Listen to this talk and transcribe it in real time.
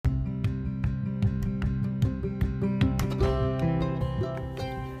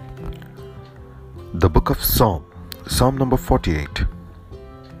The book of Psalm number 48.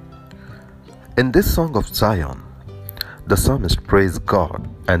 In this song of Zion, the psalmist praise God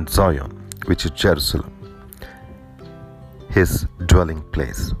and Zion, which is Jerusalem, his dwelling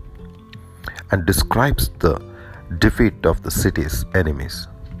place, and describes the defeat of the city's enemies,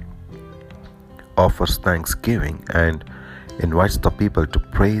 offers thanksgiving, and invites the people to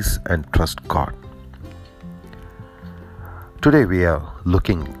praise and trust God. Today we are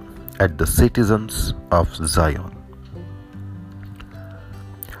looking at the citizens of Zion.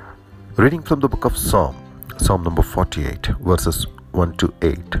 Reading from the book of Psalm number 48, verses 1 to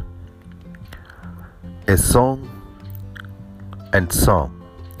 8. A song and psalm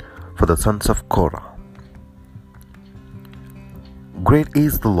for the sons of Korah. Great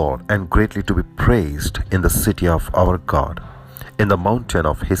is the Lord, and greatly to be praised in the city of our God, in the mountain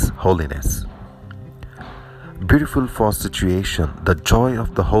of his holiness. Beautiful for situation, the joy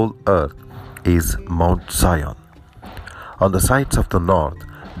of the whole earth is Mount Zion. On the sides of the north,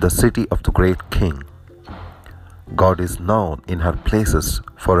 the city of the great King. God is known in her places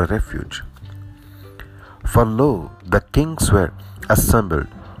for a refuge. For lo, the kings were assembled.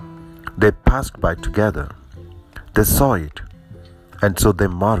 They passed by together. They saw it, and so they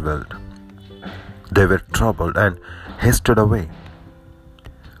marveled. They were troubled and hasted away.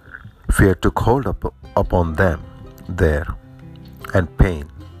 Fear took hold upon them there, and pain,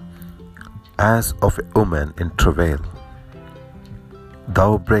 as of a woman in travail.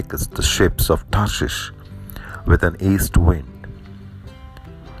 Thou breakest the ships of Tarshish with an east wind.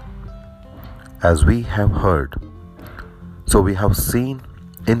 As we have heard, so we have seen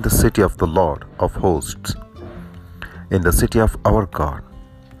in the city of the Lord of hosts, in the city of our God.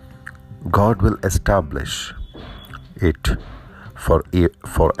 God will establish it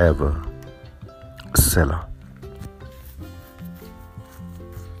forever. Selah.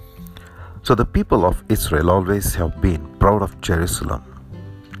 So the people of Israel always have been proud of Jerusalem.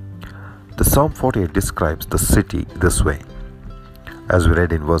 The Psalm 48 describes the city this way, as we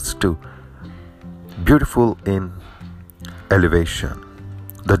read in verse 2. Beautiful in elevation,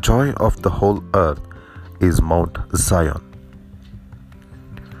 the joy of the whole earth is Mount Zion.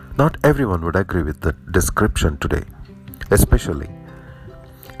 Not everyone would agree with the description today, especially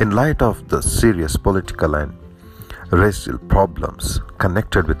in light of the serious political and racial problems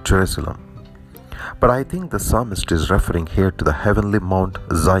connected with Jerusalem. But I think the psalmist is referring here to the heavenly Mount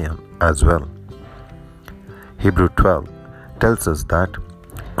Zion as well. Hebrew 12 tells us that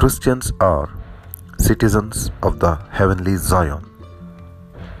Christians are citizens of the heavenly Zion.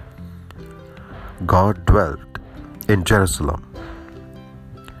 God dwelt in Jerusalem.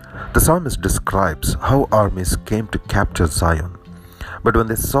 The psalmist describes how armies came to capture Zion. But when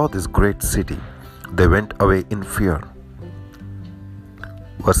they saw this great city, they went away in fear.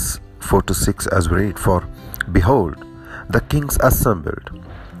 Verse 4 to 6 as we read, For behold, the kings assembled.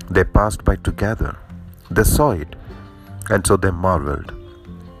 They passed by together. They saw it, and so they marveled.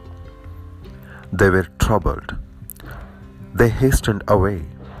 They were troubled. They hastened away.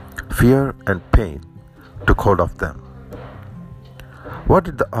 Fear and pain took hold of them. What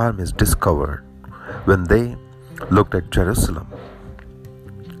did the armies discover when they looked at Jerusalem?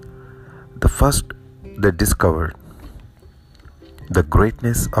 The first, they discovered the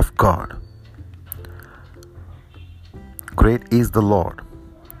greatness of God. Great is the Lord,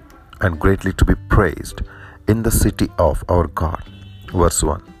 and greatly to be praised in the city of our God. Verse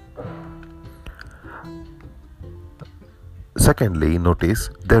 1. Secondly, notice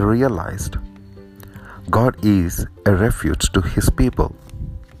they realized God is a refuge to his people.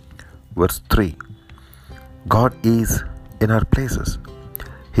 Verse 3. God is in our places.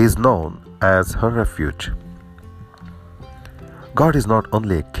 He is known as her refuge. God is not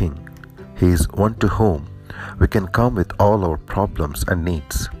only a king, he is one to whom we can come with all our problems and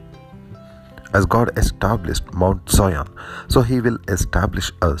needs. As God established Mount Zion, so he will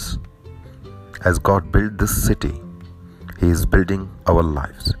establish us. As God built this city, he is building our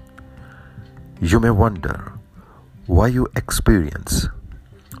lives. You may wonder why you experience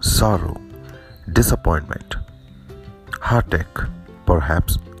sorrow, disappointment, heartache,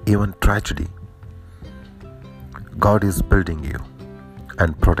 perhaps even tragedy. God is building you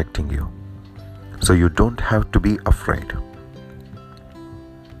and protecting you, so you don't have to be afraid.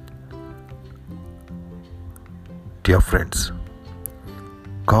 Dear friends,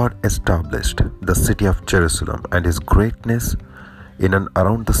 God established the city of Jerusalem, and his greatness in and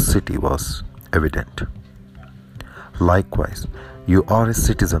around the city was evident. Likewise, you are a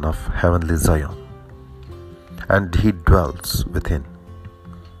citizen of heavenly Zion, and he dwells within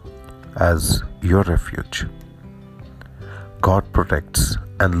as your refuge. God protects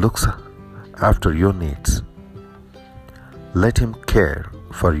and looks after your needs. Let Him care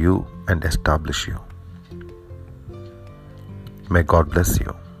for you and establish you. May God bless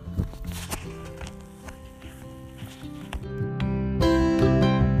you.